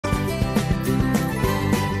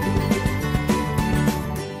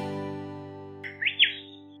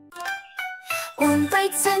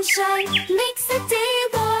bright sunshine makes the day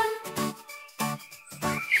warm.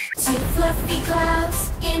 2 fluffy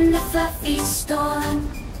clouds in the fluffy storm.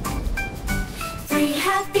 3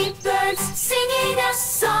 happy birds singing a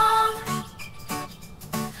song.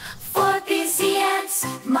 4 busy ants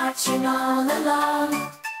marching all along.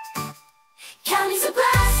 Counting's a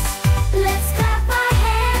blast, let's clap our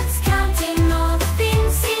hands, counting all the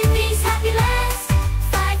things in these happy lands.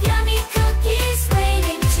 5 yummy cookies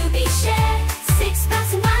waiting to be shared. 6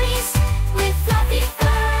 bouncing bunnies with fluffy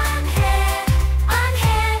fur on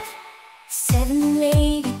head. 7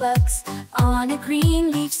 ladybugs on a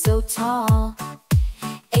green leaf so tall.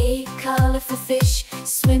 8 colorful fish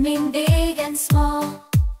swimming big and small.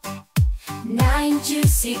 9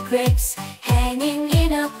 juicy grapes hanging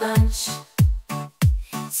in a bunch.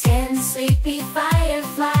 10 sleepy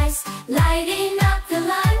fireflies lighting up the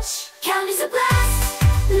lunch. Counting's a blast,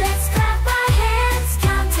 let's clap our hands,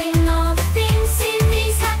 counting all the things in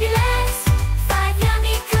these happy lands. 5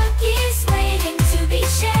 yummy cookies waiting to be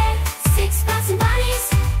shared. 6 bouncing bunnies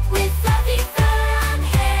with fluffy fur on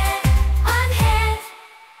head.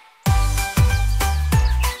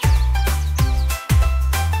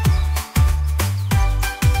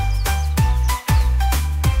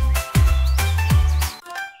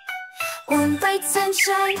 1 bright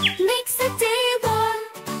sunshine makes the day warm.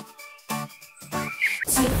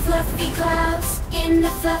 2 fluffy clouds in the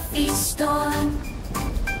fluffy storm.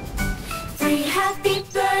 3 happy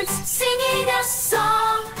birds singing a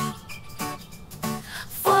song.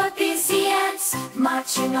 4 busy ants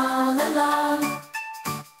marching all along.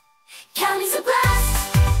 Counting's a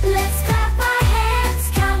blast, let's clap our hands,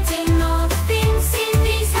 counting all the things in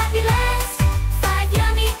these happy lands. 5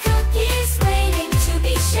 yummy cookies waiting to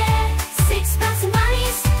be shared. 6 bouncing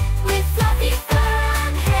bunnies with fluffy fur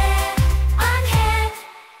on head.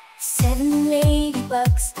 7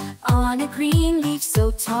 ladybugs on a green leaf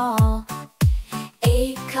so tall.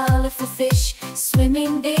 8 colorful fish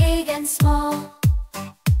swimming big and small.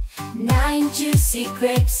 9 juicy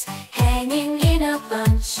grapes hanging in a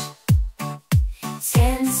bunch.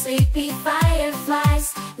 10 sleepy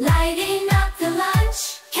fireflies lighting up the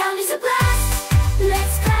lunch. Counting's a blast.